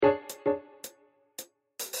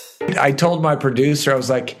I told my producer, I was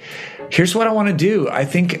like, here's what I want to do. I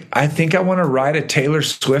think I want to write a Taylor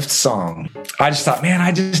Swift song. I just thought, man,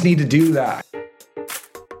 I just need to do that.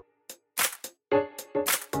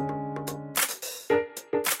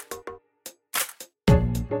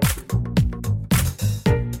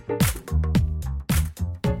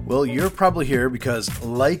 Well, you're probably here because,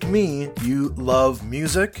 like me, you love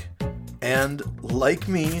music, and like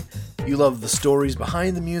me, you love the stories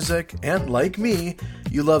behind the music, and like me,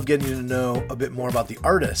 you love getting to know a bit more about the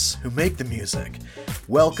artists who make the music.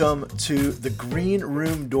 Welcome to the Green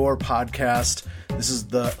Room Door podcast. This is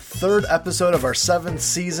the third episode of our 7th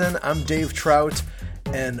season. I'm Dave Trout,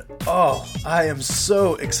 and I am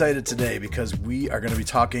so excited today because we are going to be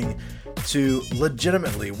talking to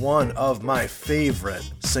legitimately one of my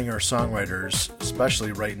favorite singer-songwriters,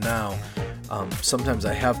 especially right now. Sometimes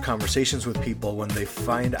I have conversations with people when they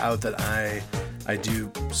find out that I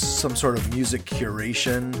do some sort of music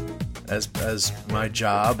curation as my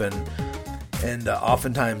job, and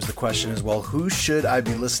oftentimes the question is, well, who should I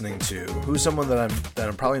be listening to? Who's someone that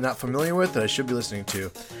I'm probably not familiar with that I should be listening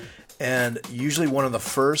to? And usually one of the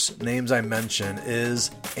first names I mention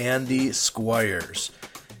is Andy Squyres.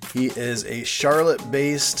 He is a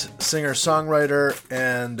Charlotte-based singer-songwriter,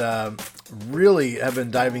 and really have been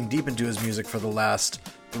diving deep into his music for the last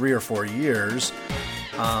 3 or 4 years.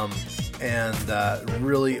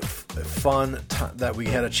 Really fun that we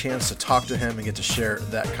had a chance to talk to him and get to share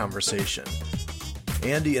that conversation.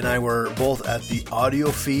 Andy and I were both at the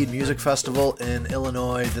Audio Feed Music Festival in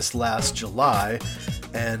Illinois this last July,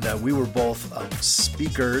 and we were both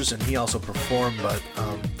speakers, and he also performed, but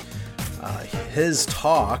his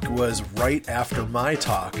talk was right after my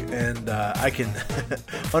talk, and I can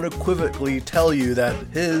unequivocally tell you that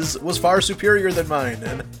his was far superior than mine,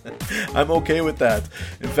 and I'm okay with that.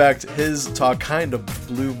 In fact, his talk kind of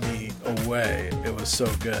blew me away. It was so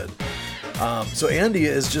good. So Andy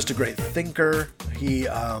is just a great thinker. He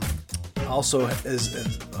also is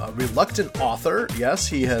a reluctant author. Yes,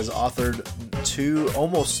 he has authored 2,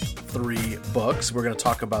 almost 3 books. We're going to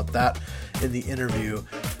talk about that in the interview.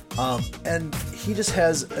 And he just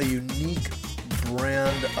has a unique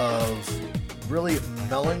brand of really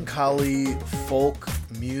melancholy folk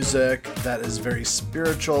music that is very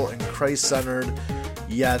spiritual and Christ-centered,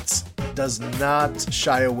 yet does not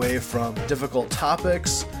shy away from difficult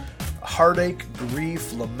topics, heartache,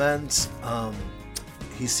 grief, lament.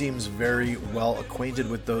 He seems very well acquainted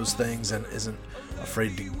with those things and isn't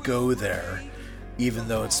afraid to go there, even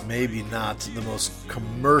though it's maybe not the most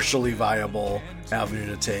commercially viable avenue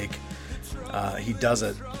to take. He does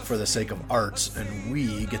it for the sake of arts, and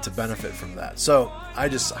we get to benefit from that. So I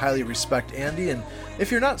just highly respect Andy, and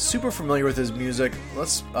if you're not super familiar with his music,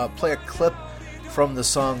 let's play a clip from the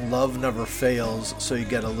song Love Never Fails so you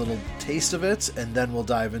get a little taste of it, and then we'll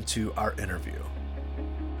dive into our interview.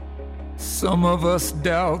 Some of us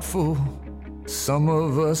doubtful, some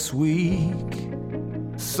of us weak,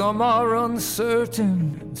 some are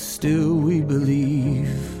uncertain, still we believe.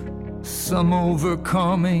 Some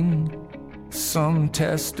overcoming, some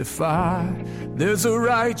testify. There's a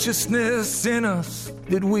righteousness in us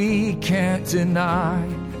that we can't deny.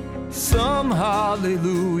 Some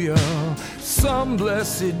hallelujah, some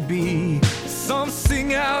blessed be. Some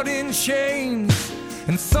sing out in chains,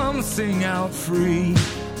 and some sing out free.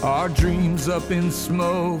 Our dreams up in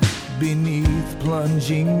smoke beneath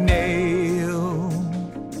plunging nail.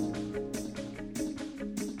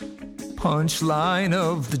 Punchline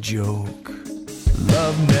of the joke,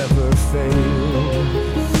 love never fails.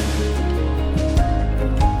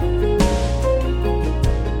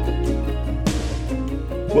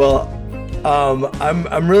 Well,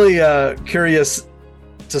 I'm really curious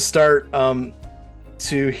to start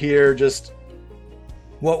to hear just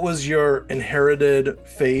what was your inherited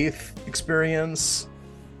faith experience?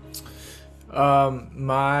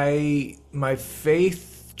 My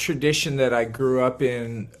faith tradition that I grew up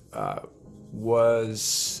in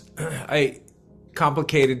was a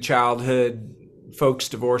complicated childhood. Folks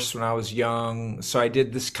divorced when I was young, so I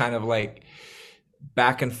did this kind of like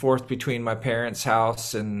back and forth between my parents'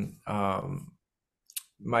 house and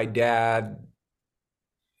my dad.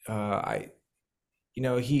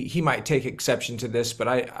 He might take exception to this, but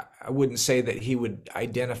I wouldn't say that he would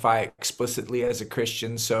identify explicitly as a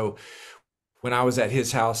Christian. So when I was at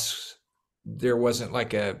his house, there wasn't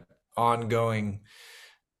like a ongoing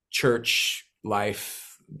church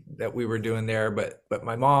life that we were doing there. But at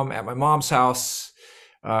my mom's house,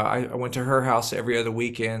 I went to her house every other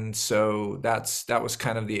weekend. So that was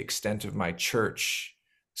kind of the extent of my church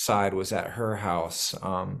side, was at her house.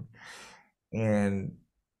 And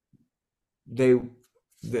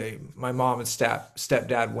my mom and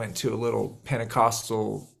stepdad went to a little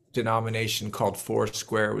Pentecostal denomination called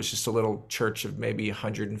Foursquare. It was just a little church of maybe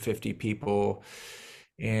 150 people,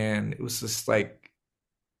 and it was this like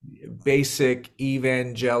basic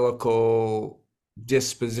evangelical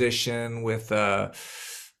disposition with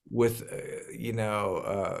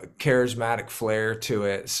charismatic flair to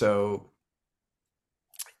it. So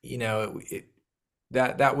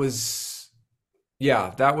that was,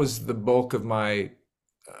 yeah, that was the bulk of my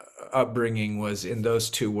upbringing, was in those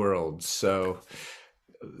two worlds. So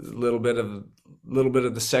a little bit of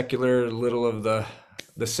the secular, a little of the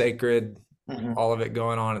sacred, Hmm. all of it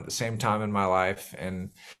going on at the same time in my life. And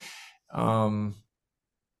um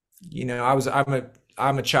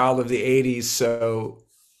I'm a child of the 80s, so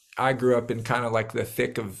I grew up in kind of like the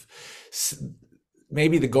thick of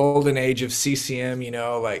maybe the golden age of CCM,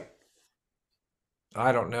 like,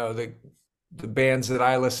 I don't know, the bands that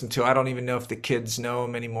I listen to. I don't even know if the kids know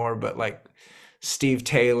them anymore, but like Steve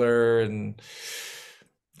Taylor and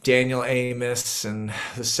Daniel Amos and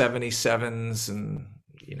the 77s, and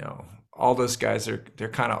all those guys they're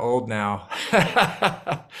kind of old now.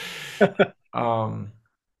 um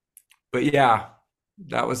but yeah,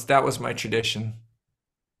 that was my tradition.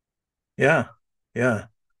 Yeah, yeah.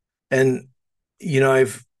 And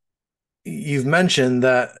I've you've mentioned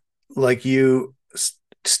that like you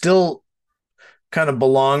still kind of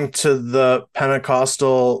belong to the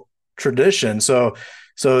Pentecostal tradition. So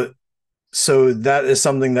so that is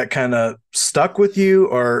something that kind of stuck with you,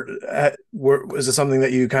 or was it something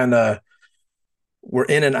that you kind of were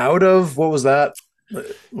in and out of? What was that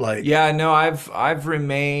like? Yeah, no, I've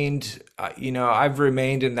remained, I've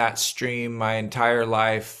remained in that stream my entire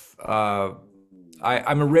life.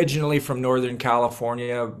 I'm originally from Northern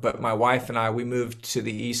California, but my wife and I, we moved to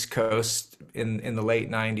the East Coast in the late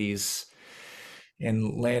 '90s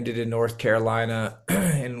and landed in North Carolina,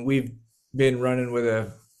 and we've been running with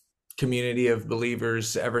a community of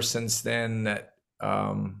believers ever since then that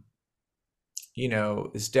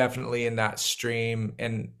is definitely in that stream.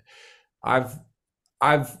 And I've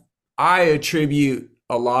I've I attribute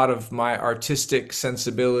a lot of my artistic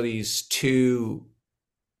sensibilities to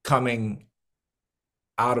coming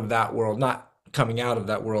out of that world, not coming out of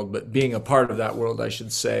that world, but being a part of that world, I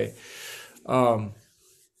should say.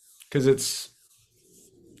 Because it's,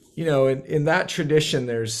 in that tradition,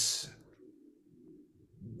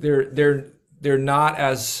 they're not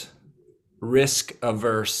as risk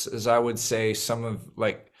averse as I would say some of,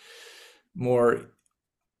 like, more,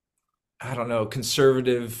 I don't know,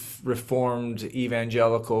 conservative, reformed,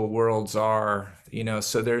 evangelical worlds are.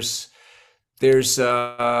 So there's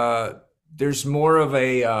there's more of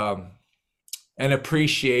a an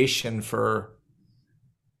appreciation for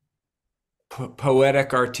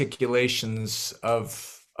poetic articulations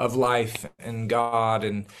of life and God.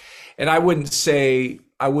 And I wouldn't say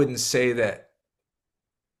that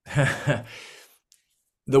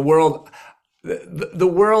the world the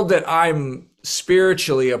world that I'm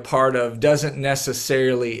spiritually a part of doesn't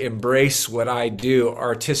necessarily embrace what I do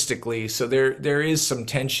artistically. So there is some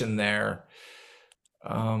tension there.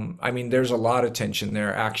 I mean, there's a lot of tension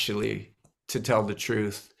there, actually, to tell the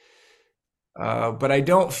truth. But I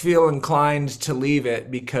don't feel inclined to leave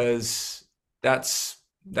it, because that's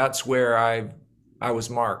where I was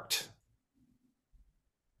marked.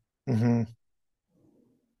 Hmm.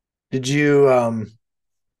 Did you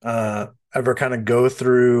ever kind of go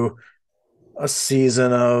through a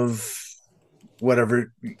season of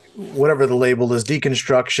whatever whatever the label is,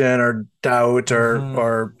 deconstruction or doubt, Hmm.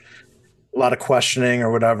 or a lot of questioning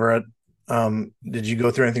or whatever? Did you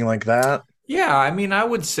go through anything like that? Yeah, I mean, I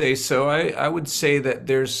would say so. I would say that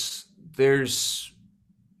there's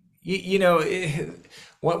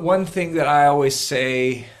one thing that I always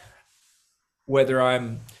say, whether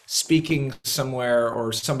I'm speaking somewhere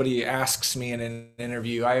or somebody asks me in an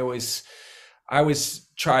interview, I always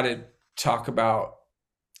try to talk about,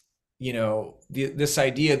 this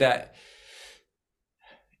idea that,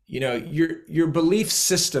 your belief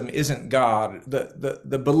system isn't God.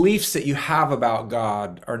 The beliefs that you have about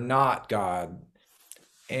God are not God.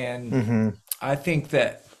 And Hmm. I think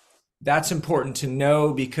that that's important to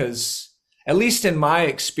know, because, at least in my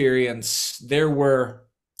experience, there were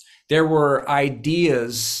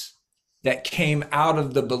ideas that came out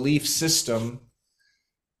of the belief system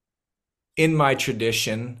in my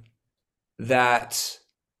tradition that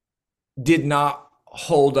did not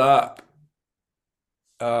hold up,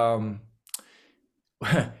 um,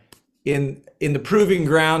 in the proving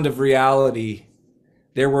ground of reality.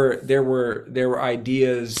 There were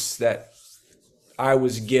ideas that I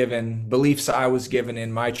was given, beliefs I was given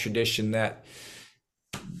in my tradition, that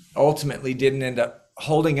ultimately didn't end up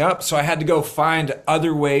holding up. So I had to go find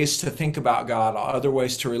other ways to think about God, other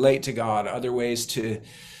ways to relate to God, other ways to,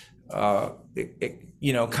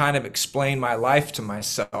 kind of explain my life to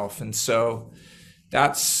myself. And so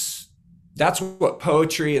that's what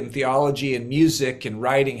poetry and theology and music and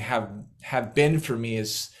writing have been for me,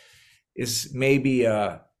 is maybe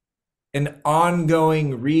an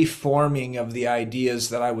ongoing reforming of the ideas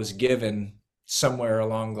that I was given somewhere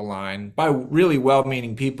along the line by really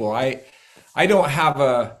well-meaning people. I don't have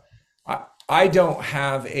a I don't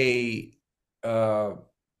have a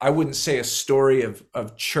I wouldn't say a story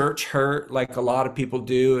of church hurt like a lot of people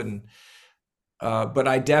do, and but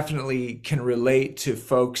I definitely can relate to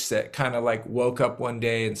folks that kind of like woke up one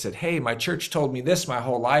day and said, "Hey, my church told me this my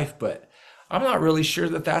whole life, but I'm not really sure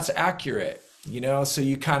that that's accurate." So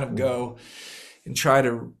you kind of go and try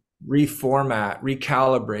to reformat,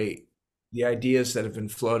 recalibrate the ideas that have been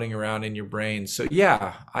floating around in your brain. So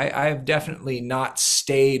yeah, I have definitely not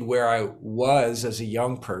stayed where I was as a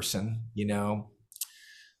young person.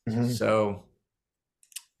 Mm-hmm. So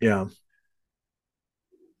Yeah.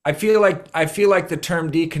 I feel like the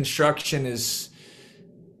term deconstruction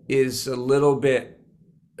is a little bit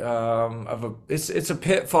it's a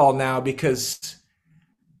pitfall now, because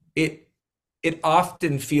it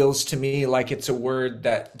often feels to me like it's a word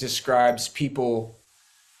that describes people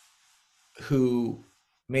who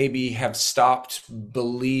maybe have stopped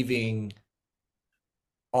believing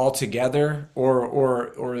altogether,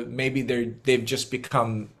 or maybe they've just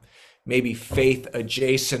become maybe faith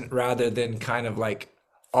adjacent rather than kind of like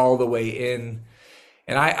all the way in.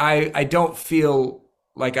 And I don't feel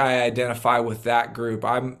like I identify with that group.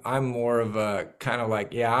 I'm more of a kind of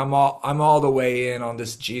like, yeah, I'm all the way in on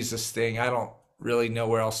this Jesus thing. I don't really know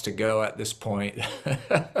where else to go at this point.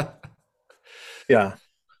 Yeah.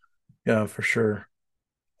 Yeah, for sure.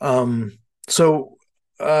 So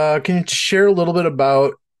can you share a little bit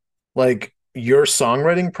about like your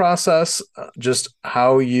songwriting process, just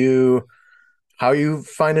how you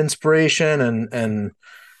find inspiration and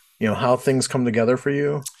how things come together for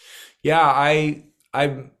you? Yeah,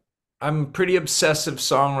 I'm a pretty obsessive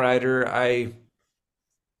songwriter.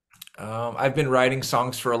 I've been writing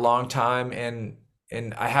songs for a long time, and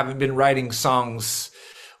I haven't been writing songs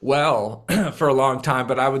well for a long time,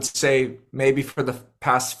 but I would say maybe for the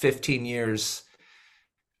past 15 years,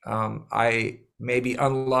 I maybe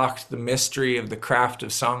unlocked the mystery of the craft of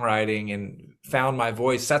songwriting and found my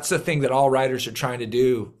voice. That's the thing that all writers are trying to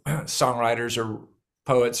do, songwriters or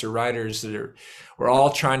poets or writers, we're all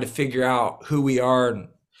trying to figure out who we are and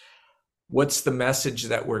what's the message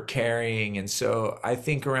that we're carrying. And so I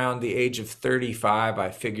think around the age of 35, I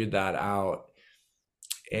figured that out.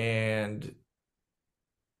 And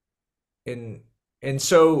and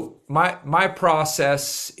so my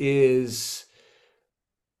process is,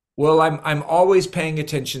 well, I'm always paying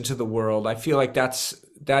attention to the world. I feel like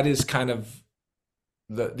that is kind of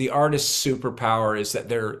the artist's superpower, is that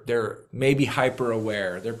they're maybe hyper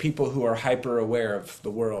aware. They're people who are hyper aware of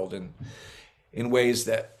the world and in ways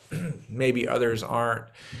that maybe others aren't.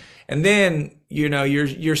 And then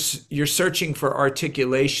you're searching for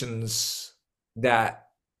articulations that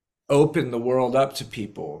open the world up to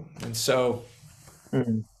people. And so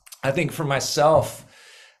Mhm. I think for myself,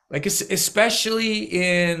 like especially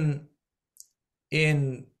in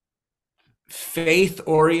faith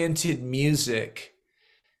oriented music,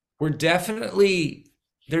 there's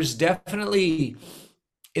definitely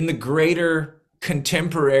in the greater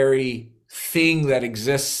contemporary thing that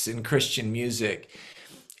exists in Christian music,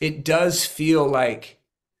 it does feel like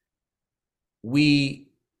we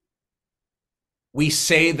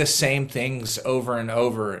say the same things over and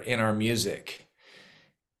over in our music.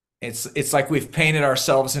 It's like we've painted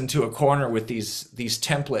ourselves into a corner with these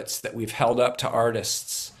templates that we've held up to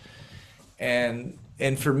artists. And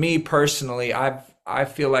for me personally, I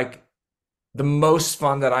feel like the most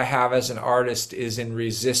fun that I have as an artist is in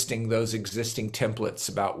resisting those existing templates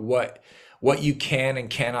about what you can and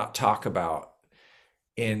cannot talk about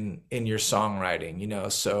in your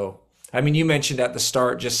songwriting. So I mean, you mentioned at the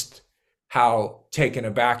start just how taken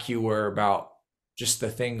aback you were about just the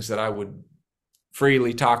things that I would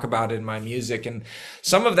freely talk about in my music, and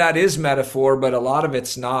some of that is metaphor, but a lot of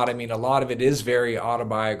it's not. I mean, a lot of it is very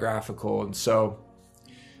autobiographical. And so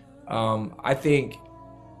I think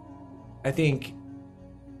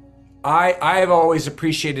I have always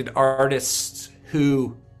appreciated artists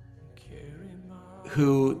who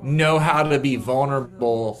know how to be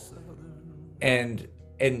vulnerable and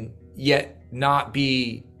yet not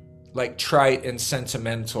be like trite and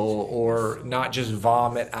sentimental, or not just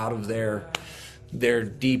vomit out of their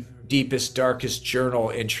deepest, darkest journal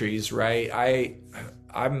entries, right?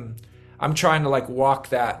 I'm trying to like walk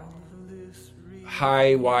that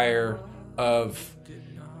high wire of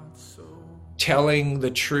telling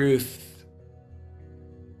the truth,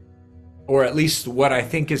 or at least what I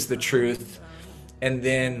think is the truth, and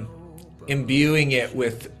then imbuing it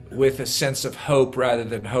with a sense of hope rather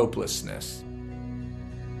than hopelessness.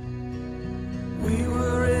 We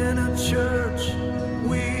were in a church,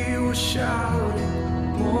 we were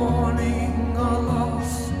shouting, mourning our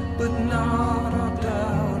loss, but not our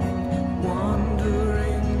doubting,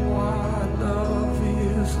 wondering why love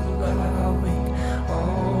is allowing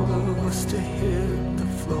all of us to hit the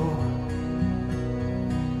floor.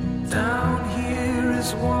 Down here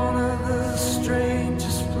is one of the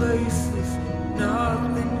strangest places,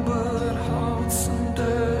 nothing but hearts and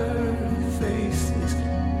dirty faces.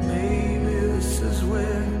 Maybe this is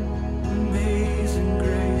where amazing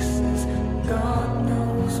grace is. God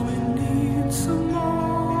knows we need some more.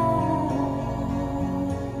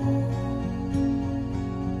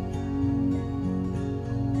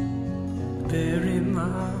 Bury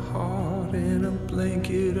my heart in a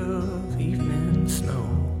blanket of evening snow.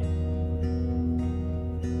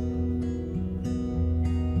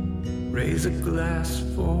 Raise a glass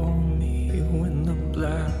for me when the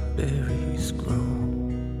blackberries grow.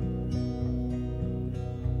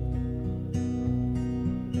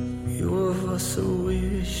 Few of us are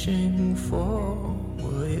wishing for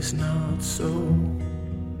what is not so.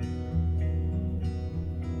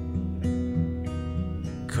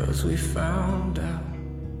 'Cause we found out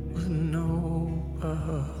what nobody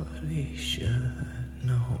should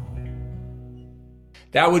know.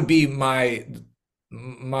 That would be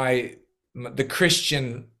the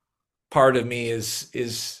Christian part of me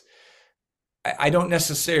is I don't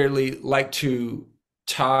necessarily like to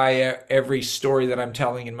tie every story that I'm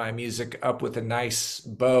telling in my music up with a nice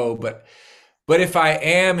bow, but if I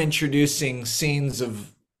am introducing scenes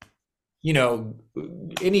of, you know,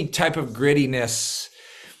 any type of grittiness,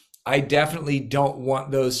 I definitely don't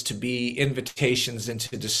want those to be invitations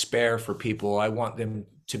into despair for people. I want them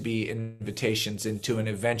to be invitations into an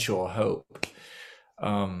eventual hope.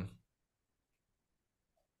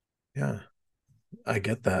 Yeah, I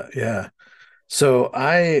get that. Yeah. So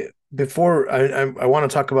I want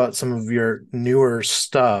to talk about some of your newer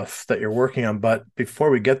stuff that you're working on, but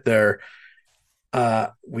before we get there,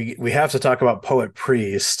 we have to talk about Poet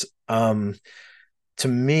Priest. To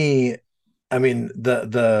me, I mean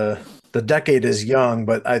the decade is young,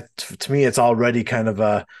 but to me it's already kind of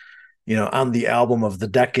a, you know, on the album of the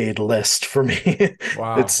decade list for me.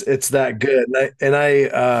 Wow. It's that good.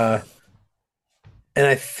 And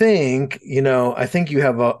I think, you know, I think you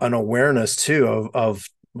have an awareness too of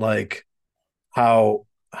like how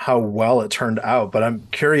well it turned out. But I'm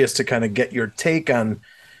curious to kind of get your take on,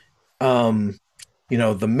 um, you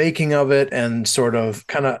know, the making of it, and sort of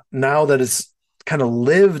kind of now that it's kind of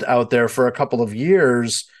lived out there for a couple of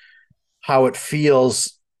years, how it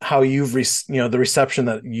feels, how you know, the reception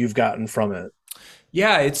that you've gotten from it.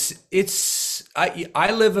 Yeah,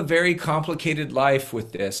 I live a very complicated life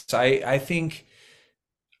with this. I think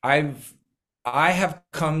I've I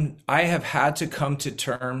have had to come to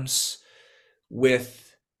terms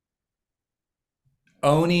with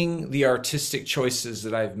owning the artistic choices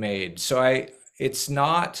that I've made. So it's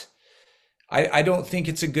not I don't think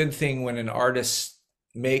it's a good thing when an artist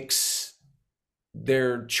makes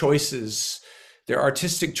their choices, their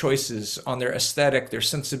artistic choices on their aesthetic, their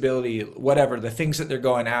sensibility, whatever, the things that they're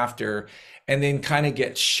going after, and then kind of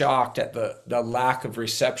get shocked at the lack of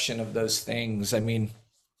reception of those things. I mean,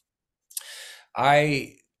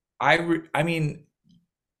 I I mean,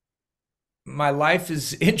 my life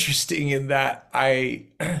is interesting in that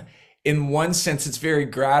in one sense, it's very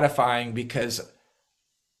gratifying because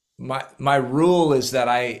my rule is that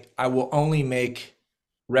I will only make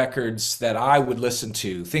records that I would listen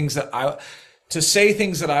to, things that to say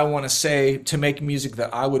things that I want to say, to make music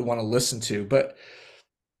that I would want to listen to. But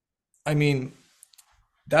I mean,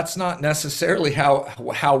 that's not necessarily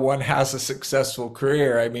how one has a successful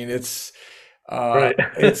career. I mean, Right.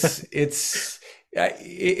 it's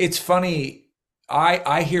funny.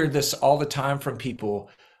 I hear this all the time from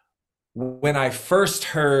people. When I first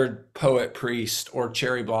heard Poet Priest or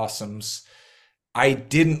Cherry Blossoms, I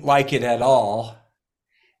didn't like it at all.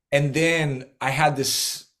 And then I had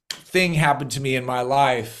this thing happen to me in my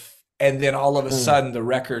life, and then all of a Mm. sudden the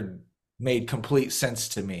record made complete sense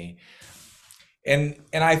to me. And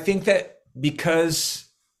I think that because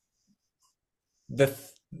the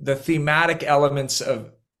the thematic elements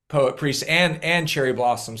of Poet Priest and Cherry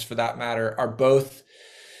Blossoms for that matter are both,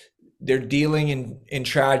 they're dealing in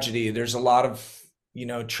tragedy. There's a lot of, you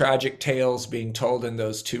know, tragic tales being told in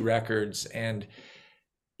those two records. And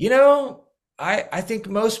You know, I think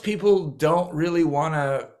most people don't really want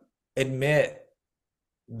to admit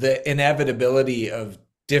the inevitability of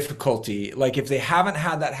difficulty. Like if they haven't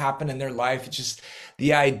had that happen in their life, it's just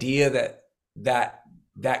the idea that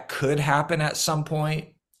that could happen at some point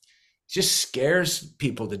just scares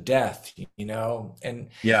people to death, you know?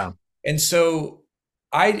 Yeah. And so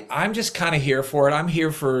I'm just kind of here for it. I'm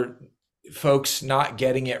here for folks not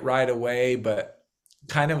getting it right away, but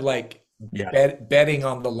kind of like Yeah. betting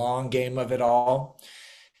on the long game of it all.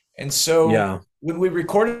 And so Yeah. when we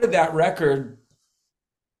recorded that record,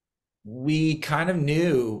 we kind of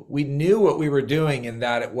knew what we were doing, in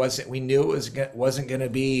that we knew wasn't going to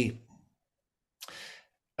be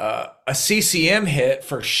a CCM hit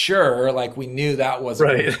for sure. Like we knew that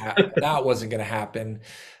wasn't Right. that wasn't going to happen.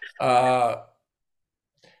 But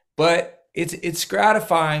it's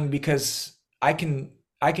gratifying because I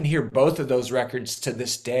can hear both of those records to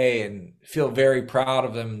this day and feel very proud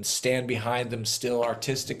of them and stand behind them still,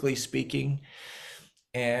 artistically speaking.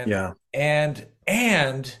 And Yeah. and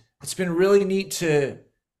it's been really neat to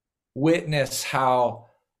witness how,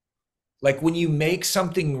 like, when you make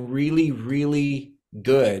something really, really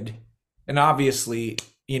good, and obviously,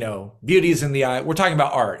 you know, beauty is in the eye. We're talking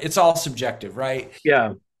about art. It's all subjective, right?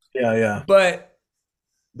 Yeah. Yeah. Yeah. But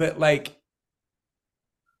like,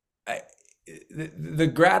 the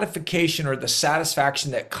gratification or the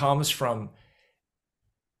satisfaction that comes from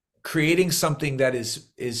creating something that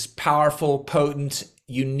is powerful, potent,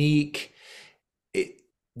 unique,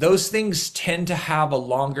 those things tend to have a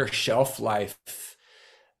longer shelf life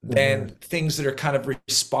than things that are kind of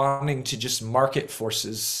responding to just market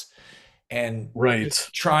forces and Right.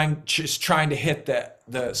 trying to hit the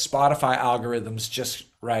Spotify algorithms just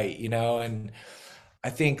right, you know. And I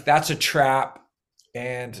think that's a trap.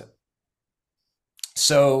 And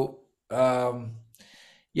so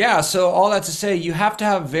yeah, so all that to say, you have to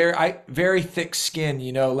have very thick skin,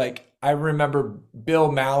 you know. Like I remember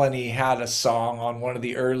Bill Maloney had a song on one of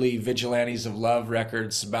the early Vigilantes of Love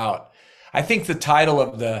records about, I think the title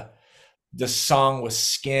of the song was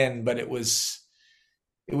Skin, but it was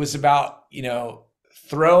about, you know,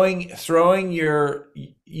 throwing your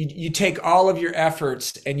you take all of your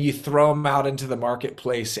efforts and you throw them out into the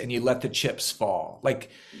marketplace and you let the chips fall. Like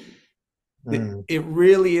it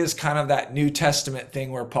really is kind of that New Testament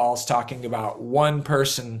thing where Paul's talking about one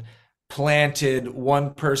person planted,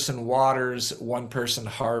 one person waters, one person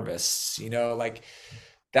harvests, you know. Like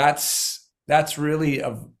that's really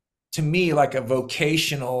to me like a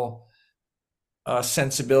vocational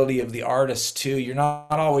sensibility of the artist too. You're not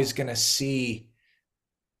always going to see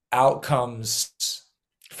outcomes,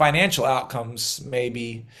 financial outcomes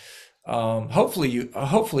maybe. Hopefully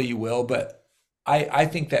you will, but I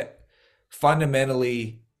think that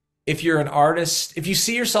fundamentally, if you're an artist, if you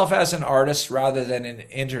see yourself as an artist rather than an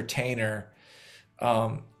entertainer,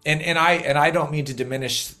 and I don't mean to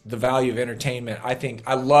diminish the value of entertainment. I think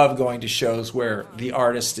I love going to shows where the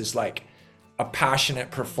artist is like a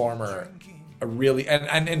passionate performer, a really,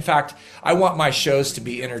 and in fact, I want my shows to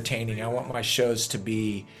be entertaining. I want my shows to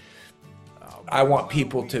be, I want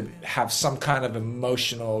people to have some kind of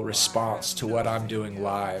emotional response to what I'm doing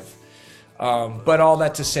live. But all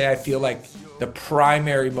that to say, I feel like the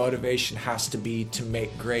primary motivation has to be to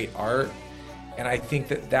make great art. And I think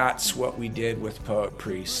that that's what we did with Poet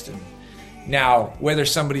Priest. And now, whether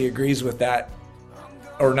somebody agrees with that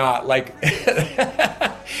or not, like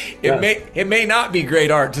it may not be great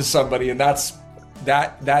art to somebody, and that's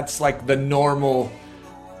like the normal,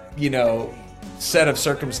 you know, set of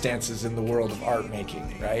circumstances in the world of art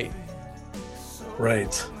making, right?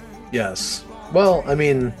 Right. Yes. Well, I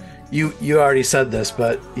mean, you already said this,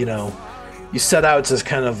 but you know, you set out to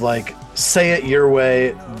kind of like say it your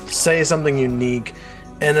way, say something unique,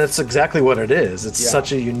 and it's exactly what it is. It's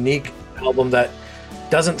such a unique album that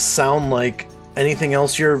doesn't sound like anything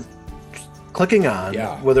else you're clicking on,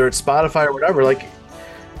 whether it's Spotify or whatever. Like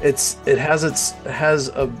it has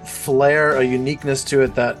a flair, a uniqueness to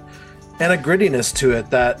it and a grittiness to it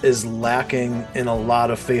that is lacking in a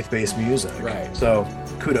lot of faith-based music. Right. So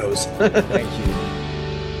kudos. Thank you.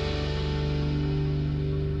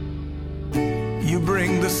 You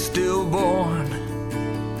bring the stillborn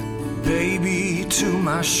baby to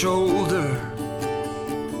my shoulder.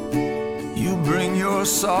 You bring your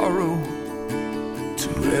sorrow to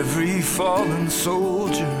every fallen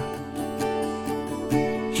soldier.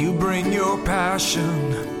 You bring your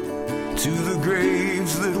passion to the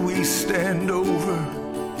graves that we stand over.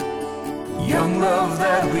 Young love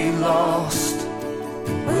that we lost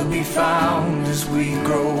will be found as we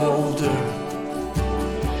grow older.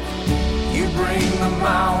 You bring the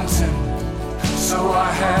mountain so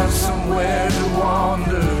I have somewhere to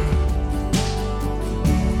wander.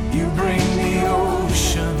 You bring the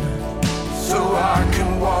ocean so I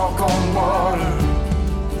can walk on water.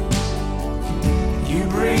 You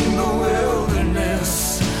bring the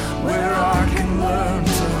wilderness where I can learn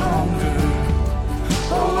to hunger.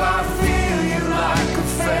 Oh, I feel you like a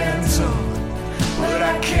phantom, but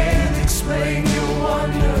I can't explain your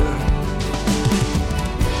wonder.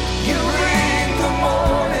 You bring the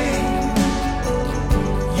morning,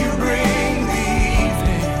 you bring the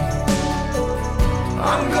evening.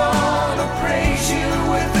 I'm gonna praise you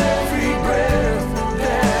with every breath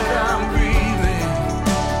that I'm breathing.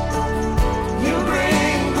 You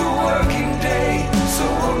bring the working day so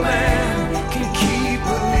a man can keep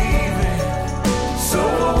believing, so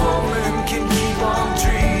a woman can keep on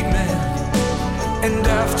dreaming. And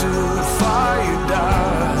after the fire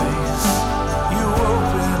dies, you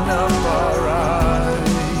open up our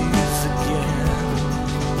eyes again.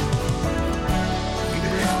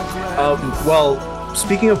 Well,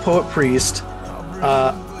 speaking of Poet Priest,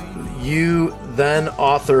 you then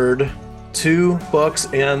authored 2 books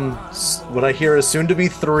and what I hear is soon to be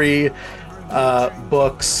 3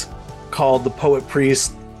 books called The Poet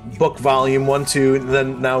Priest Book Volume 1, 2, and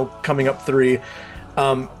then now coming up 3.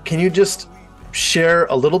 Can you just share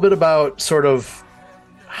a little bit about sort of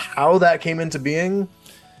how that came into being?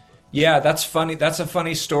 Yeah, that's funny. That's a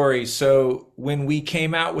funny story. So when we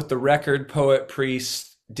came out with the record, Poet Priest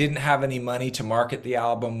didn't have any money to market the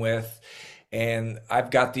album with, and I've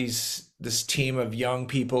got this team of young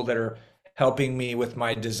people that are helping me with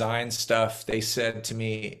my design stuff. They said to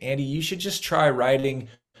me, Andy, you should just try writing.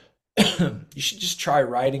 You should just try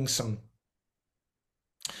writing some,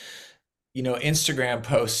 Instagram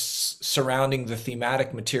posts surrounding the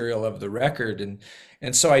thematic material of the record,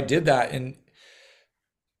 and so I did that, and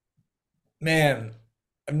man,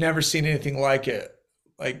 I've never seen anything like it.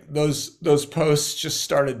 Like those posts just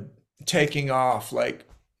started taking off. Like,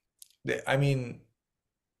 I mean,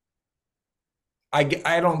 I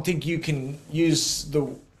don't think you can use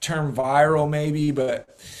the term viral maybe,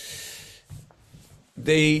 but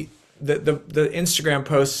the Instagram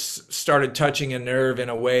posts started touching a nerve in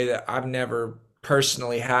a way that I've never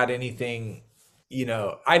personally had anything,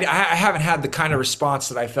 I haven't had the kind of response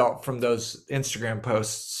that I felt from those Instagram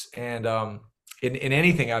posts, and in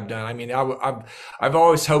anything I've done. I mean, I've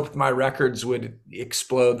always hoped my records would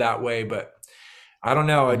explode that way, but I don't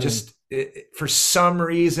know. For some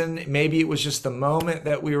reason, maybe it was just the moment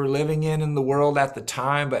that we were living in the world at the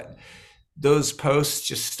time, but those posts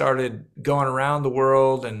just started going around the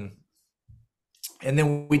world, and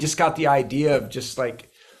then we just got the idea of just like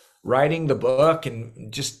writing the book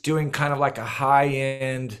and just doing kind of like a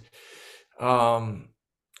high-end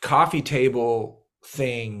coffee table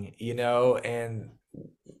thing, and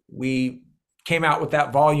we came out with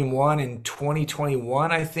that volume 1 in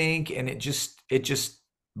 2021, I think, and it just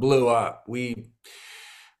blew up. We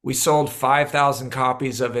sold 5,000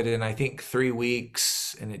 copies of it in I think 3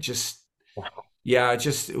 weeks, and it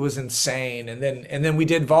was insane. And then we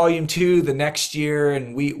did volume 2 the next year,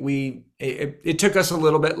 and it took us a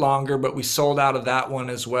little bit longer, but we sold out of that one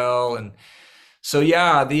as well. And so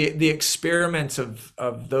yeah, the experiment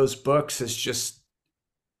of those books is just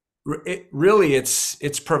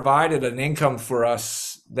it's provided an income for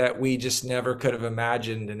us that we just never could have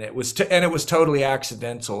imagined, and it was totally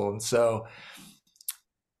accidental. And so,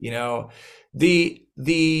 the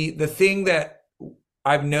thing that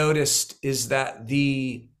I've noticed is that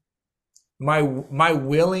my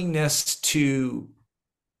willingness to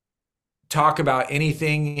talk about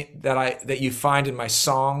anything that you find in my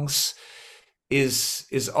songs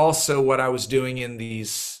is also what I was doing in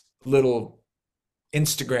these little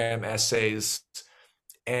Instagram essays.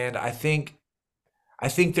 And I think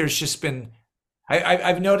there's just been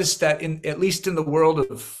I've noticed that at least in the world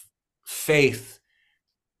of faith,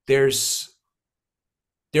 there's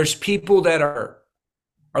people that are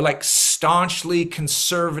like staunchly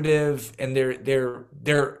conservative, and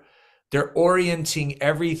they're orienting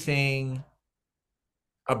everything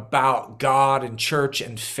about God and church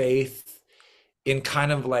and faith in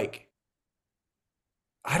kind of like,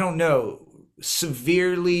 I don't know,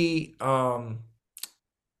 severely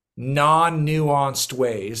non-nuanced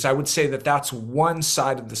ways. I would say that that's one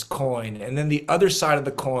side of this coin, and then the other side of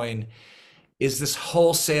the coin is this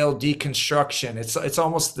wholesale deconstruction. It's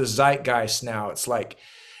almost the zeitgeist now. It's like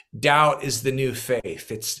doubt is the new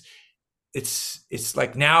faith. It's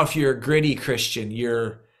like now if you're a gritty Christian,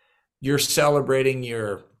 you're celebrating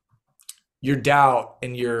your doubt,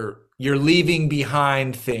 and you're leaving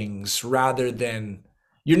behind things rather than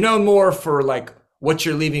you're known more for like what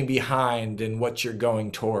you're leaving behind and what you're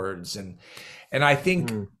going towards. And And I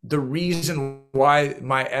think the reason why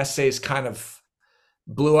my essays kind of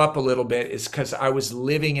blew up a little bit is because I was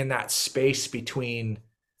living in that space between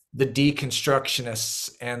the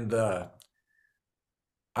deconstructionists and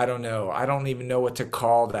I don't know, I don't even know what to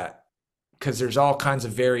call that, because there's all kinds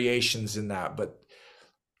of variations in that, but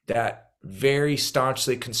that very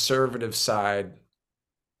staunchly conservative side.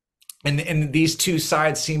 And these two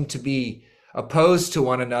sides seem to be opposed to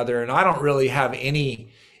one another. And I don't really have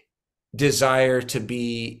any desire to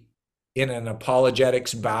be in an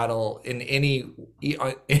apologetics battle in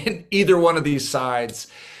either one of these sides.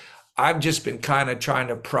 I've just been kind of trying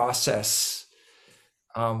to process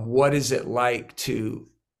what is it like to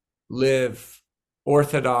live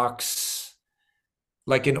orthodox,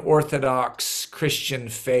 like an orthodox Christian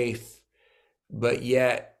faith, but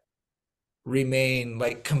yet remain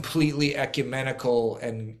like completely ecumenical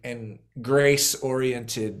and grace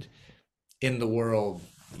oriented in the world,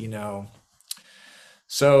 you know.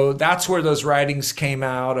 So that's where those writings came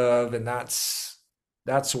out of, and that's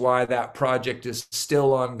why that project is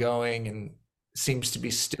still ongoing and seems to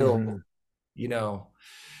be still, you know,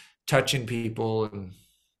 touching people. And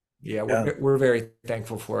we're very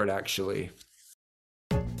thankful for it, actually.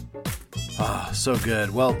 Ah, so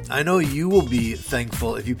good. Well, I know you will be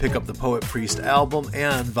thankful if you pick up the Poet Priest album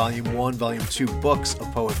and Volume 1, Volume 2 books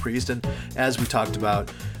of Poet Priest. And as we talked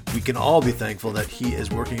about, we can all be thankful that he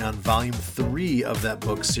is working on Volume 3 of that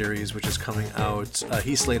book series, which is coming out.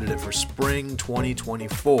 He slated it for spring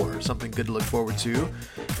 2024, something good to look forward to.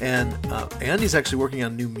 And Andy's actually working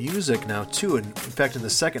on new music now, too. And in fact, in the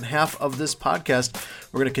second half of this podcast,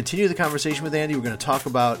 we're going to continue the conversation with Andy. We're going to talk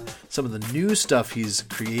about some of the new stuff he's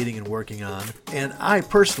creating and working on. And I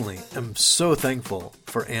personally am so thankful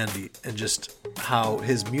for Andy and just how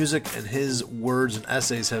his music and his words and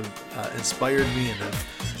essays have inspired me and have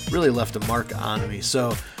really left a mark on me.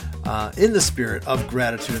 So in the spirit of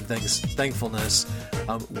gratitude and thankfulness,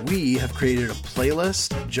 we have created a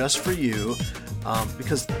playlist just for you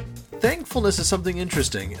because thankfulness is something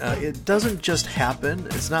interesting. It doesn't just happen.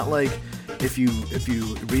 It's not like if you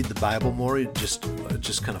read the Bible more, it just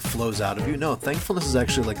kind of flows out of you. No, thankfulness is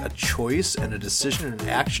actually like a choice and a decision and an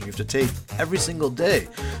action you have to take every single day.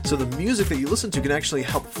 So the music that you listen to can actually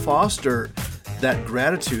help foster that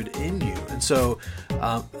gratitude in you. And so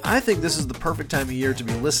I think this is the perfect time of year to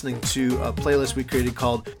be listening to a playlist we created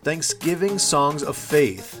called Thanksgiving Songs of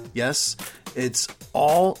Faith. Yes, it's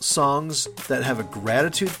all songs that have a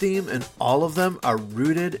gratitude theme, and all of them are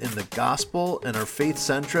rooted in the gospel and are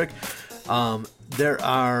faith-centric. There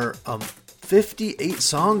are 58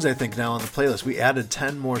 songs, I think, now on the playlist. We added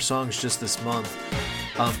 10 more songs just this month.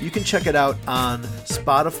 You can check it out on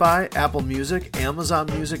Spotify, Apple Music, Amazon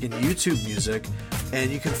Music, and YouTube Music,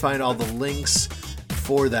 and you can find all the links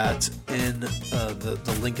for that in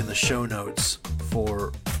the link in the show notes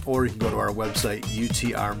or you can go to our website,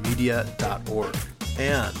 utrmedia.org.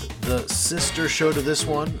 And the sister show to this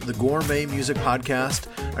one, the Gourmet Music Podcast,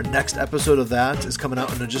 our next episode of that is coming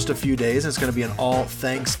out in just a few days. It's going to be an all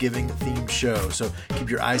Thanksgiving themed show, so keep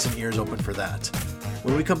your eyes and ears open for that.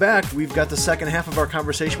 When we come back, we've got the second half of our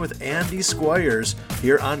conversation with Andy Squyres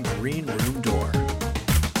here on Green Room Door.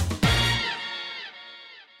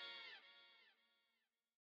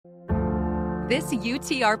 This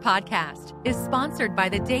UTR podcast is sponsored by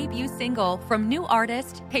the debut single from new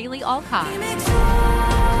artist Haley Alcott.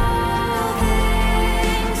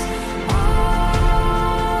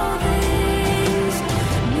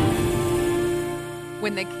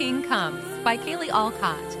 When the King Comes by Haley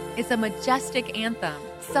Alcott is a majestic anthem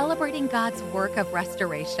celebrating God's work of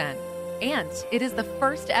restoration. And it is the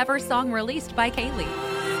first ever song released by Haley.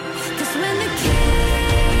 'Cause when the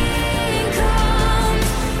King comes,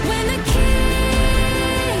 when the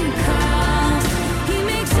King comes, he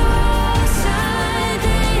makes all sad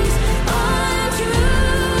things untrue.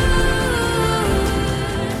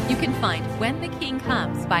 You can find When the King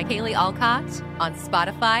Comes by Haley Alcott on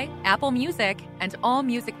Spotify, Apple Music, and all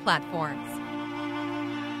music platforms.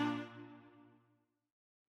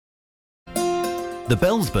 The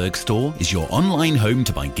Bellsburg store is your online home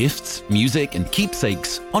to buy gifts, music, and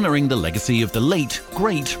keepsakes honoring the legacy of the late,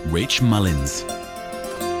 great Rich Mullins.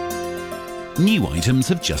 New items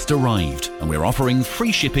have just arrived, and we're offering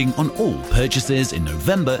free shipping on all purchases in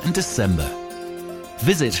November and December.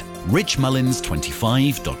 Visit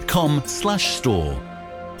richmullins25.com/store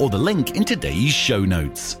or the link in today's show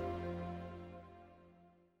notes.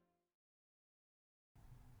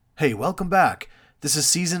 Hey, welcome back. This is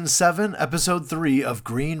Season 7, Episode 3 of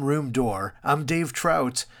Green Room Door. I'm Dave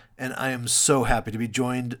Trout, and I am so happy to be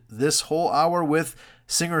joined this whole hour with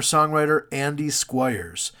singer-songwriter Andy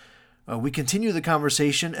Squyres. we continue the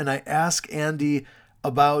conversation, and I ask Andy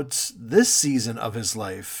about this season of his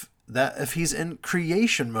life, that if he's in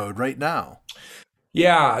creation mode right now.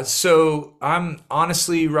 Yeah, so I'm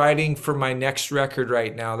honestly writing for my next record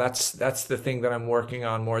right now. That's the thing that I'm working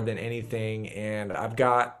on more than anything, and I've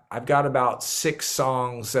got about 6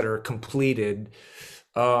 songs that are completed,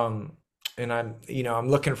 and I'm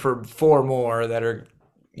looking for 4 more that are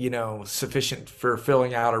sufficient for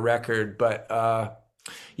filling out a record. But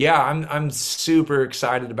yeah, I'm super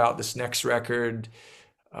excited about this next record.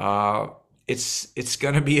 It's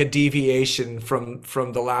going to be a deviation from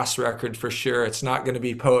the last record for sure. It's not going to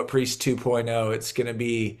be Poet Priest 2.0. It's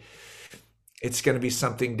going to be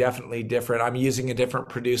something definitely different. I'm using a different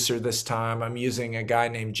producer this time. I'm using a guy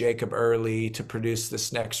named Jacob Early to produce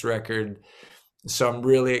this next record. So I'm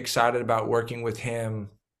really excited about working with him.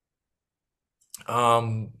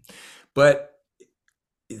 But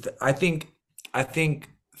I think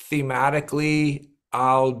thematically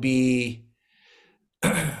I'll be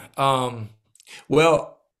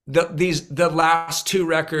well, the last 2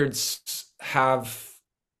 records have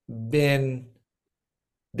been,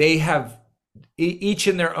 they have each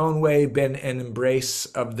in their own way been an embrace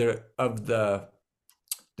of the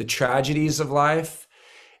tragedies of life,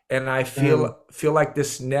 and I feel like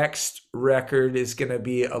this next record is going to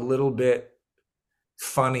be a little bit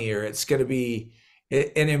funnier. It's going to be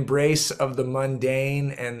an embrace of the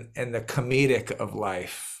mundane and the comedic of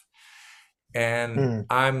life. And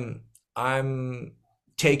I'm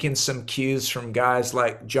taking some cues from guys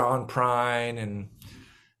like John Prine, and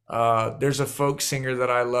there's a folk singer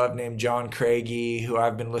that I love named John Craigie, who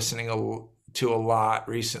I've been listening to a lot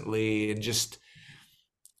recently, and just,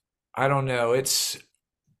 I don't know,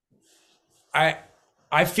 I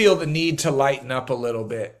feel the need to lighten up a little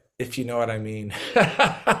bit, if you know what I mean.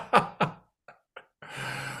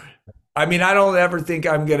 I mean, I don't ever think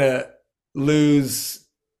I'm gonna lose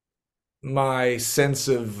my sense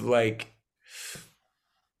of, like,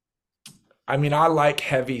 I mean, I like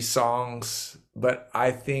heavy songs, but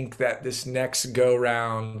I think that this next go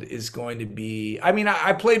round is going to be, I mean,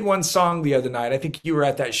 I played one song the other night. I think you were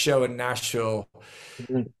at that show in Nashville.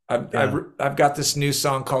 I've got this new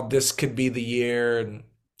song called This Could Be the Year, and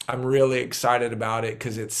I'm really excited about it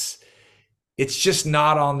because it's just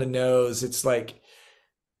not on the nose. It's like,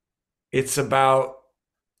 it's about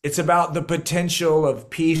the potential of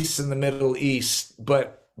peace in the Middle East,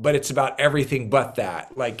 but it's about everything but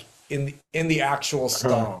that, like in the actual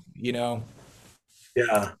song,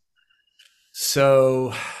 Yeah.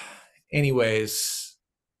 So anyways,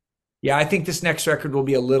 yeah, I think this next record will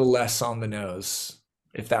be a little less on the nose,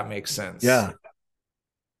 if that makes sense. Yeah.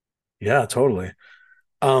 Yeah, totally.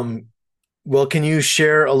 Well, can you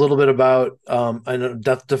share a little bit about, I know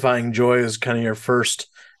Death Defying Joy is kind of your first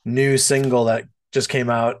new single that just came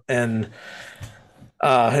out, and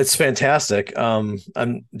it's fantastic. I'm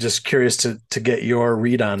just curious to get your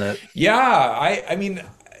read on it. Yeah, I mean,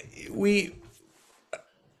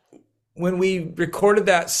 when we recorded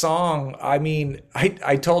that song, I mean,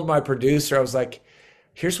 I told my producer, I was like,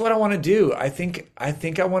 here's what I want to do. I think I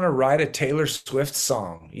want to write a Taylor Swift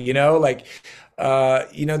song, like, there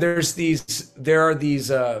are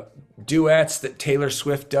these duets that Taylor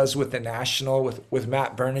Swift does with the National, with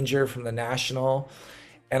Matt Berninger from the National.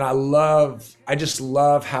 And I just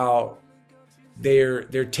love how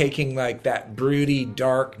they're taking like that broody,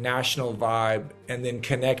 dark National vibe and then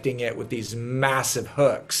connecting it with these massive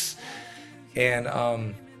hooks. And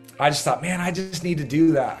I just thought, man, I just need to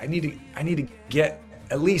do that. I need to get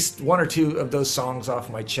at least 1 or 2 of those songs off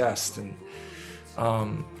my chest. And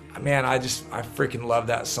man, I freaking love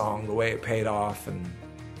that song, the way it paid off. And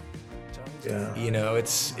Yeah.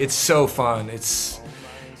 it's so fun. It's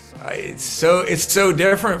so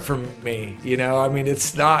different from me, I mean,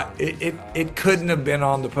 it's not, it couldn't have been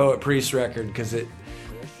on the Poet Priest record because it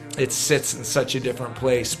sits in such a different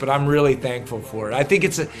place, but I'm really thankful for it. I think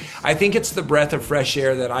it's the breath of fresh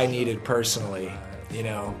air that I needed personally,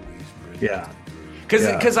 Yeah.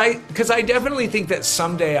 because I definitely think that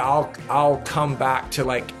someday I'll come back to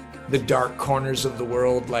like the dark corners of the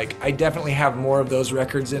world. Like, I definitely have more of those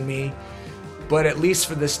records in me, but at least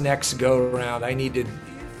for this next go around, I needed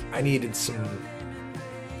some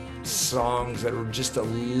songs that were just a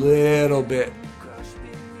little bit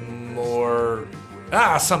more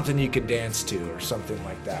something you could dance to or something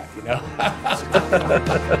like that,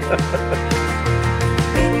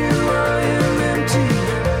 In you I am empty.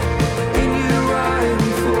 In you I am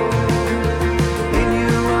full. In you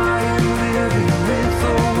I am living with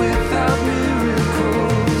or without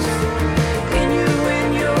miracles. In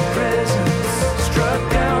your presence, struck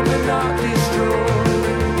down but not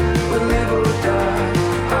destroyed. But live or die,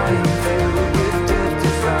 I am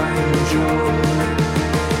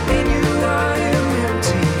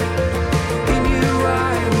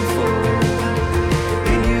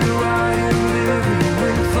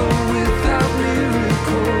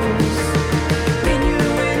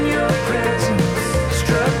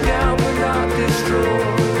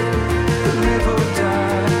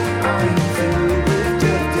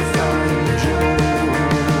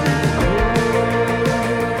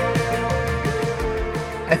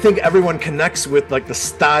think everyone connects with like the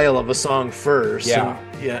style of a song first, and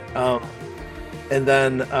Yeah. yeah, and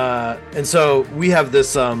then and so we have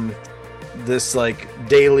this like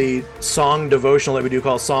daily song devotional that we do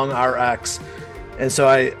called Song RX. And so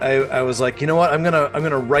I was like, you know what, I'm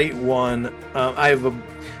gonna write one. I have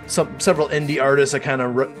several indie artists. I kind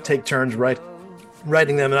of take turns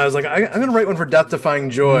writing them, and I was like, I'm gonna write one for Death Defying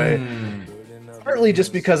Joy, partly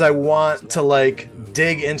just because I want to like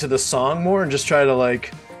dig into the song more and just try to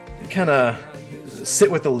like kind of sit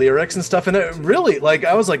with the lyrics and stuff. And it really, like,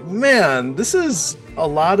 I was like, man, this is a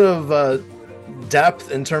lot of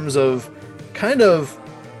depth in terms of kind of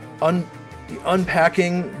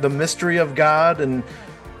unpacking the mystery of God, and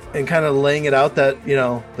kind of laying it out that, you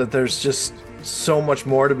know, that there's just so much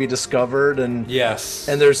more to be discovered, and Yes.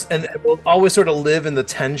 and it will always sort of live in the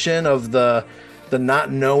tension of the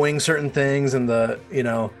not knowing certain things, and the, you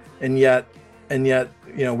know, and yet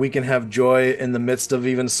you know, we can have joy in the midst of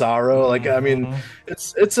even sorrow. Like, I mean,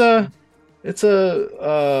 it's a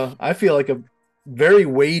I feel like a very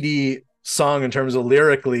weighty song in terms of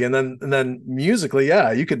lyrically, and then musically,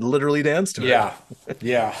 yeah, you could literally dance to it. Yeah,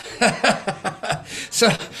 yeah. So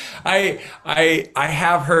I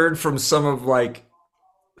have heard from some of like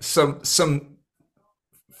some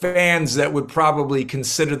fans that would probably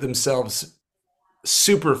consider themselves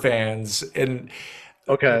super fans, and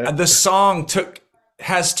Okay. the song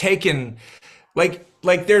has taken like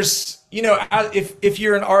there's, you know, if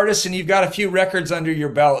you're an artist and you've got a few records under your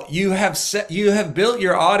belt, you have built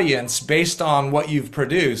your audience based on what you've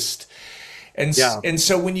produced. And Yeah. and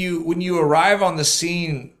so when you arrive on the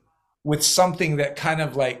scene with something that kind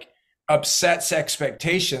of like upsets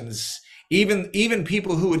expectations, even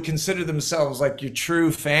people who would consider themselves like your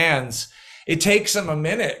true fans, it takes them a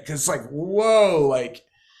minute, because like, whoa, like,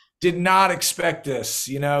 did not expect this,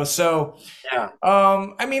 you know? So Yeah.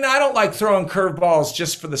 I mean, I don't like throwing curveballs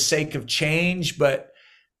just for the sake of change, but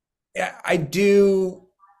I do.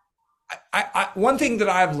 One thing that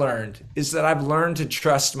I've learned is that I've learned to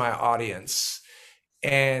trust my audience,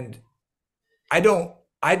 and I don't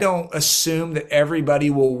assume that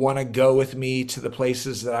everybody will want to go with me to the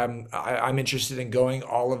places that I'm interested in going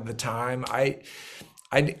all of the time. I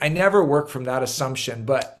never work from that assumption,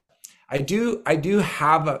 but I do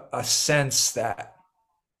have a sense that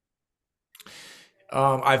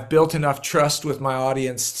I've built enough trust with my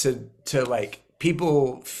audience to like,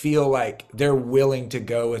 people feel like they're willing to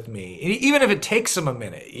go with me, even if it takes them a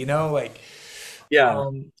minute, you know, like. Yeah.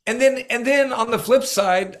 And then on the flip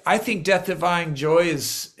side, I think Death Defying Joy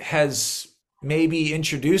has maybe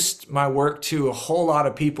introduced my work to a whole lot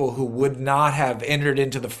of people who would not have entered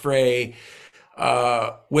into the fray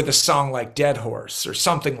with a song like Dead Horse or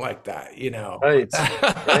something like that, you know. Right.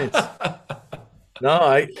 Right.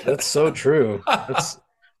 No, that's so true.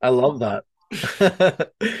 I love that.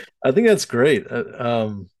 I think that's great.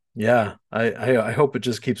 Yeah, I hope it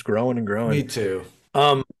just keeps growing and Me growing. too.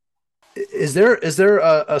 Um, is there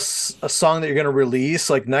a song that you're going to release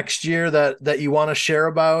like next year that you want to share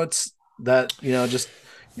about, that, you know, just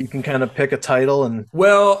you can kind of pick a title and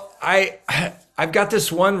Well, I've got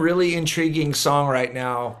this one really intriguing song right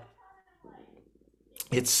now.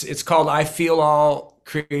 It's called "I Feel All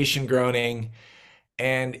Creation Groaning,"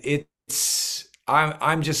 and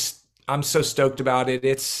I'm so stoked about it.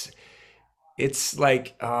 It's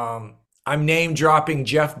like, I'm name dropping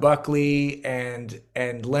Jeff Buckley and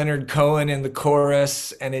Leonard Cohen in the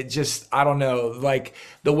chorus, and it just, I don't know, like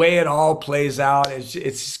the way it all plays out, it's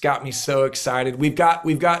just got me so excited. We've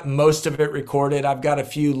got most of it recorded. I've got a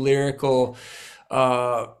few lyrical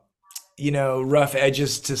rough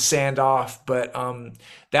edges to sand off, but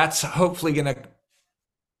that's hopefully gonna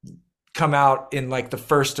come out in like the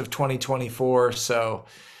first of 2024. So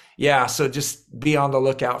yeah, so just be on the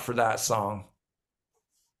lookout for that song.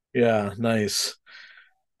 yeah, nice.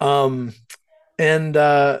 Um, and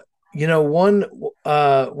you know, one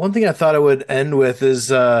thing I thought I would end with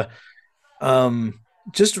is um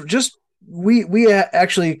just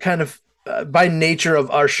actually kind of, by nature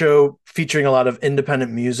of our show featuring a lot of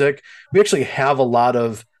independent music, we actually have a lot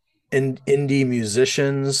of indie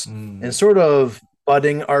musicians and sort of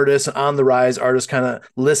budding artists, on the rise artists, kind of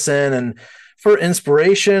listen and for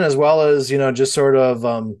inspiration, as well as, you know, just sort of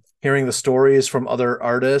hearing the stories from other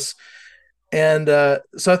artists. And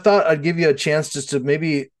so I thought I'd give you a chance just to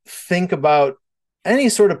maybe think about any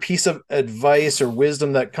sort of piece of advice or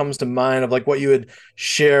wisdom that comes to mind, of like what you would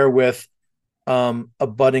share with a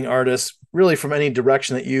budding artist, really from any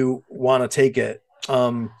direction that you want to take it.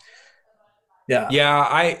 Yeah.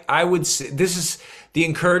 Yeah, I would say this is the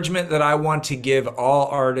encouragement that I want to give all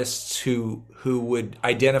artists who would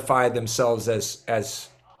identify themselves as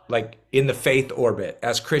like in the faith orbit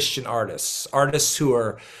as Christian artists, artists who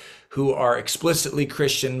are explicitly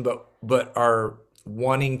Christian but are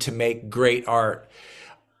wanting to make great art.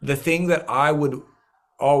 The thing that I would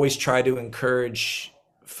always try to encourage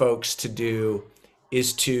folks to do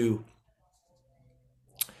is to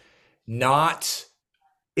not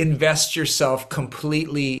invest yourself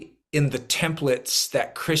completely in the templates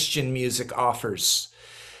that Christian music offers.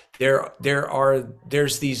 There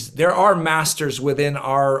are masters within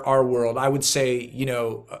our world. I would say,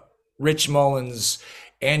 Rich Mullins,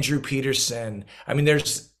 Andrew Peterson. I mean,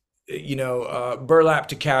 there's Burlap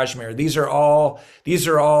to Cashmere. These are all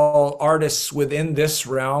artists within this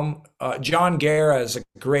realm. John Guerra is a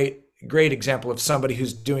great example of somebody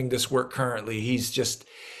who's doing this work currently. He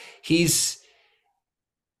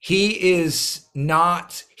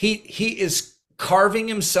is carving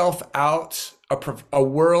himself out a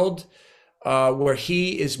world where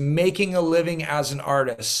he is making a living as an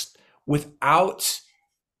artist without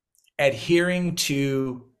adhering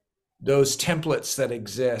to those templates that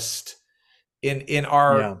exist in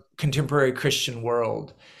our contemporary Christian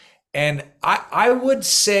world. And I would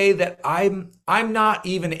say that I'm not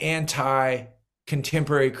even anti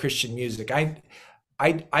contemporary Christian music.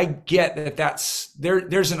 I get that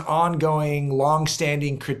there's an ongoing,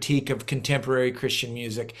 long-standing critique of contemporary Christian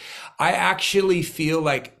music. I actually feel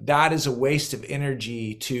like that is a waste of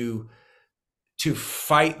energy to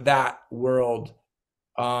fight that world,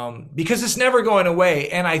 because it's never going away.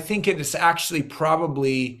 And I think it is actually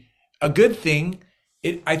probably a good thing.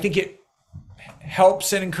 I think it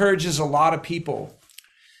helps and encourages a lot of people.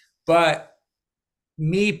 But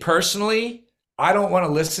me personally, I don't want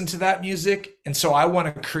to listen to that music. And so I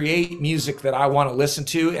want to create music that I want to listen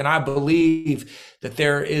to. And I believe that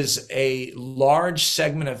there is a large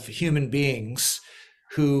segment of human beings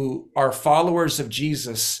who are followers of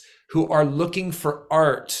Jesus, who are looking for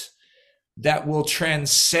art that will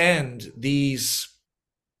transcend these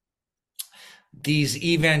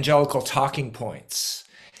evangelical talking points.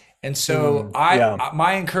 And so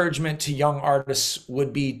my encouragement to young artists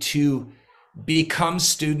would be to become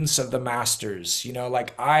students of the masters.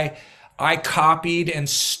 Like I copied and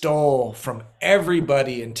stole from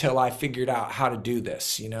everybody until I figured out how to do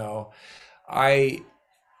this. I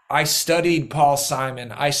studied Paul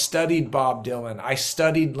Simon, I studied Bob Dylan, I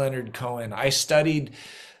studied Leonard Cohen, I studied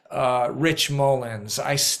Rich Mullins,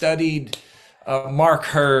 I studied Mark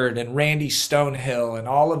Hurd and Randy Stonehill and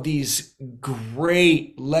all of these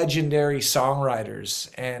great legendary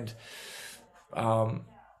songwriters. And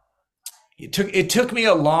it took me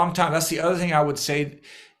a long time. That's the other thing I would say.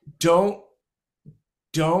 Don't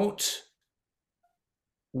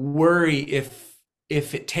worry if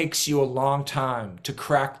it takes you a long time to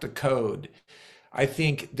crack the code. I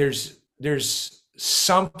think there's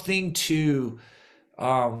something to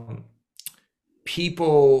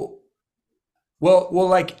people. Well,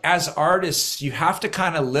 like as artists, you have to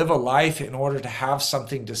kind of live a life in order to have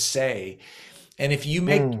something to say. And if you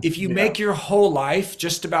make your whole life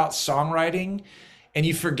just about songwriting and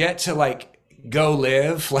you forget to like go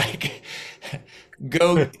live, like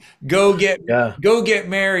go get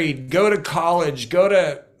married, go to college, go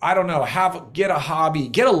to, I don't know, get a hobby,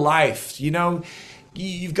 get a life,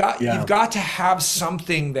 you've got to have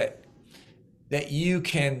something that you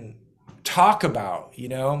can talk about,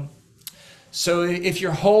 So if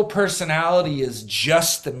your whole personality is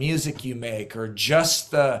just the music you make or just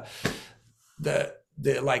the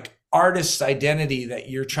like artist's identity that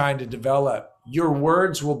you're trying to develop, your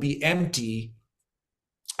words will be empty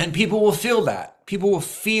and people will feel that. People will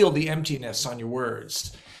feel the emptiness on your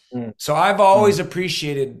words. So I've always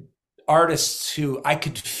appreciated artists who I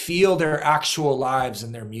could feel their actual lives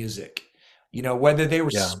in their music. Whether they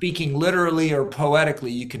were speaking literally or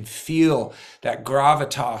poetically, you can feel that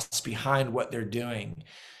gravitas behind what they're doing.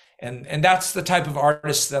 And that's the type of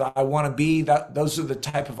artist that I want to be. Those are the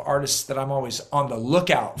type of artists that I'm always on the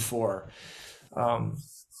lookout for.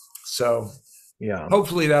 So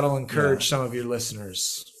hopefully that'll encourage some of your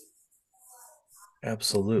listeners.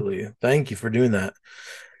 Absolutely. Thank you for doing that.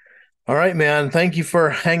 All right, man. Thank you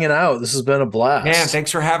for hanging out. This has been a blast. Man,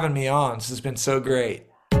 thanks for having me on. This has been so great.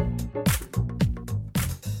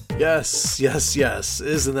 Yes.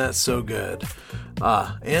 Isn't that so good?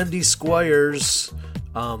 Andy Squyres,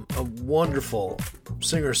 a wonderful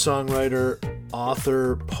singer-songwriter,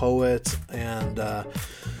 author, poet, and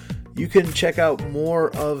you can check out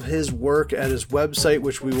more of his work at his website,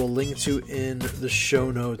 which we will link to in the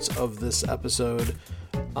show notes of this episode.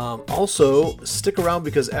 Also, stick around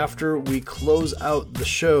because after we close out the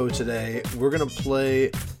show today, we're going to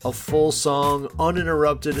play a full song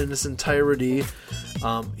uninterrupted in its entirety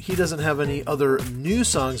He doesn't have any other new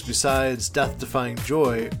songs besides Death Defying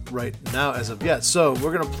Joy right now as of yet. So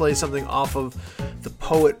we're going to play something off of the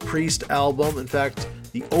Poet Priest album. In fact,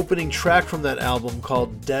 the opening track from that album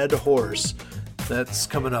called Dead Horse. That's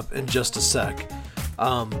coming up in just a sec.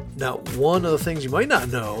 Now, one of the things you might not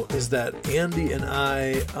know is that Andy and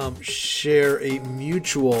I share a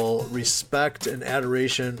mutual respect and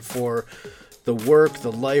adoration for the work,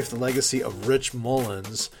 the life, the legacy of Rich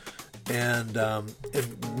Mullins. And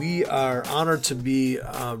we are honored to be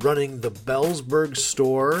running the Bellsburg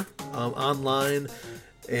store online,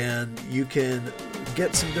 and you can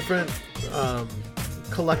get some different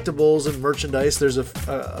collectibles and merchandise. There's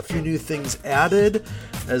a few new things added,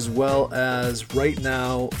 as well as right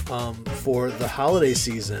now for the holiday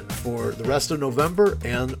season, for the rest of November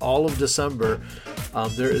and all of December,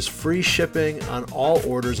 there is free shipping on all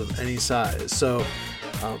orders of any size. So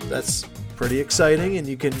that's pretty exciting, and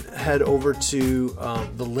you can head over to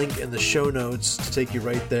the link in the show notes to take you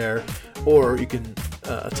right there, or you can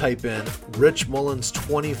type in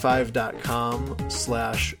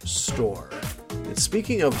richmullins25.com/store. And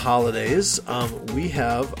speaking of holidays, we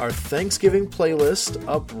have our Thanksgiving playlist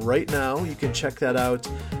up right now. You can check that out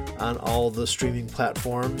on all the streaming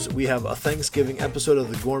platforms. We have a Thanksgiving episode of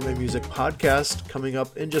the Gourmet Music Podcast coming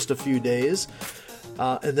up in just a few days.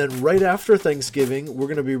 And then right after Thanksgiving, we're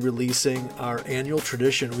going to be releasing our annual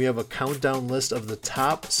tradition. We have a countdown list of the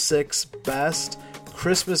top 6 best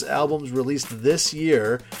Christmas albums released this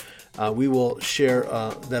year. We will share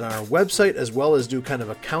that on our website, as well as do kind of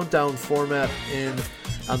a countdown format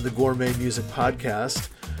on the Gourmet Music Podcast.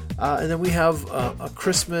 And then we have a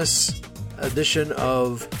Christmas edition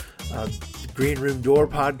of Green Room Door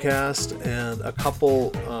podcast, and a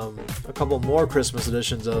couple more Christmas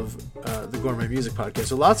editions of the Gourmet Music Podcast.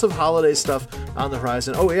 So lots of holiday stuff on the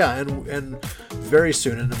horizon. Oh yeah, and very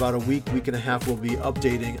soon, in about a week and a half, we'll be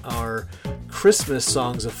updating our Christmas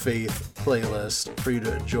Songs of Faith playlist for you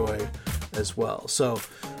to enjoy as well. So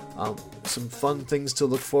some fun things to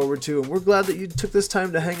look forward to, and we're glad that you took this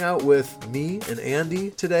time to hang out with me and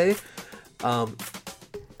Andy today. I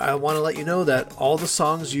want to let you know that all the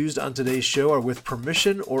songs used on today's show are with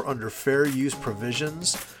permission or under fair use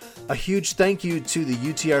provisions. A huge thank you to the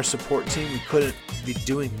UTR support team. We couldn't be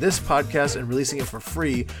doing this podcast and releasing it for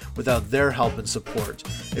free without their help and support.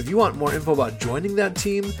 If you want more info about joining that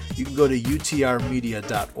team, you can go to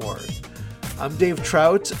utrmedia.org. I'm Dave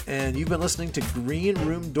Trout, and you've been listening to Green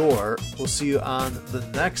Room Door. We'll see you on the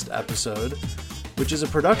next episode, which is a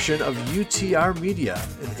production of UTR Media,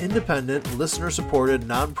 an independent, listener-supported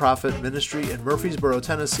nonprofit ministry in Murfreesboro,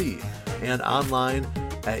 Tennessee, and online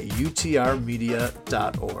at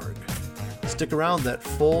utrmedia.org. Stick around, that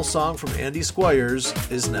full song from Andy Squyres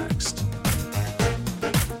is next.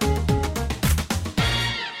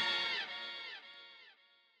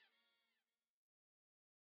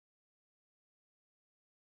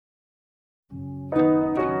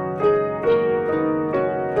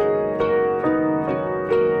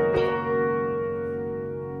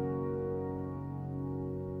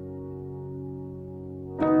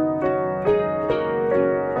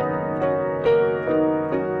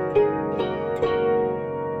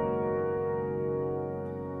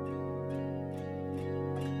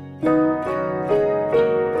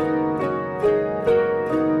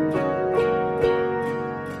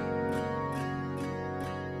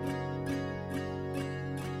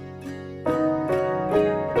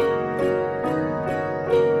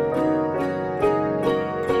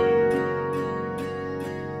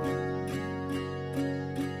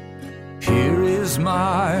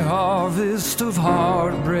 My harvest of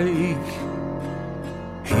heartbreak,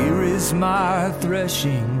 here is my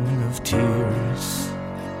threshing of tears.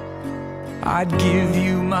 I'd give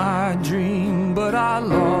you my dream, but I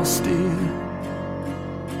lost it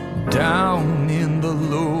down in the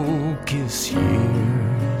locust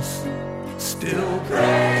years. Still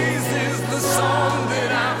praise is the song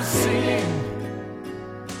that I'm singing,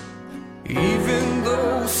 even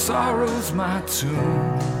though sorrow's my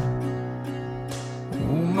tune.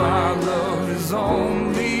 My love is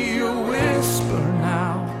only a whisper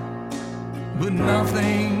now, but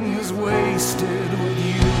nothing is wasted with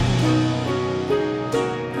you.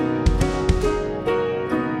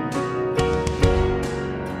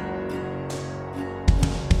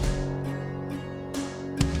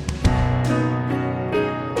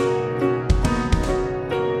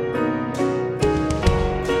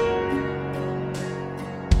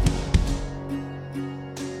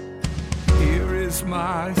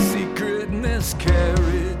 My secret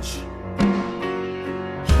miscarriage,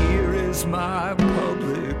 here is my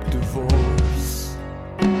public divorce.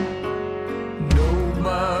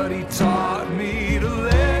 Nobody taught me to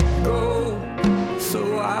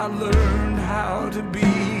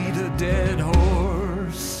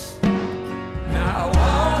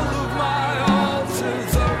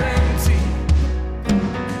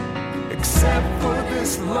except for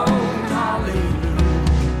this lone hallelujah.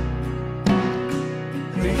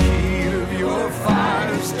 The heat of your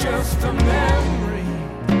fire's just a memory,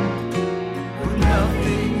 but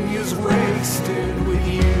nothing is wasted with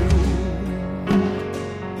you.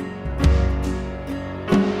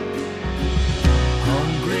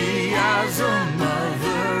 Hungry as a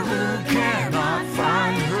mother who cannot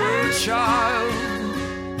find her child,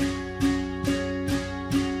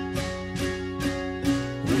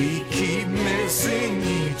 we keep missing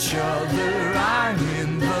each other. I'm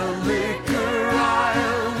in the liquor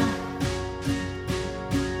aisle,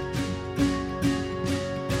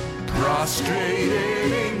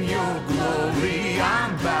 prostrated in your glory.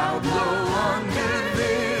 I'm bowed low under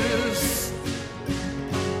this.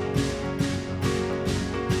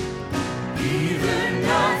 Either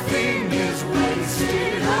nothing is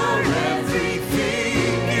wasted or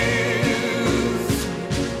everything is.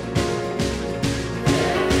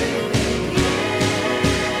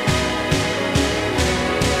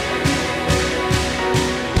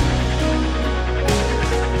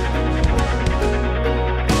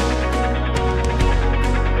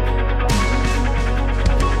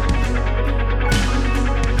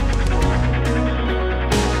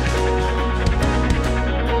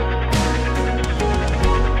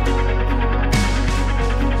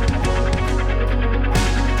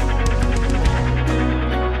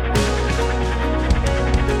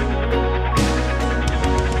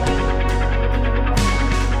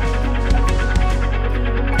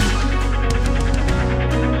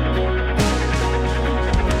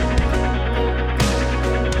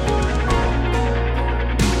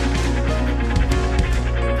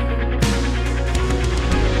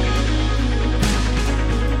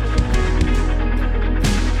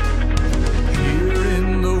 Here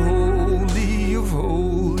in the Holy of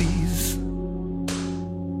Holies,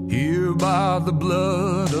 here by the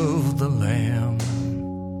blood of the Lamb,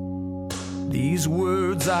 these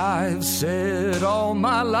words I've said all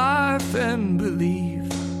my life and believe,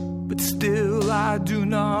 but still I do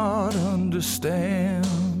not understand.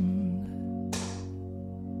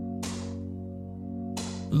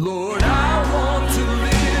 Lord, I want to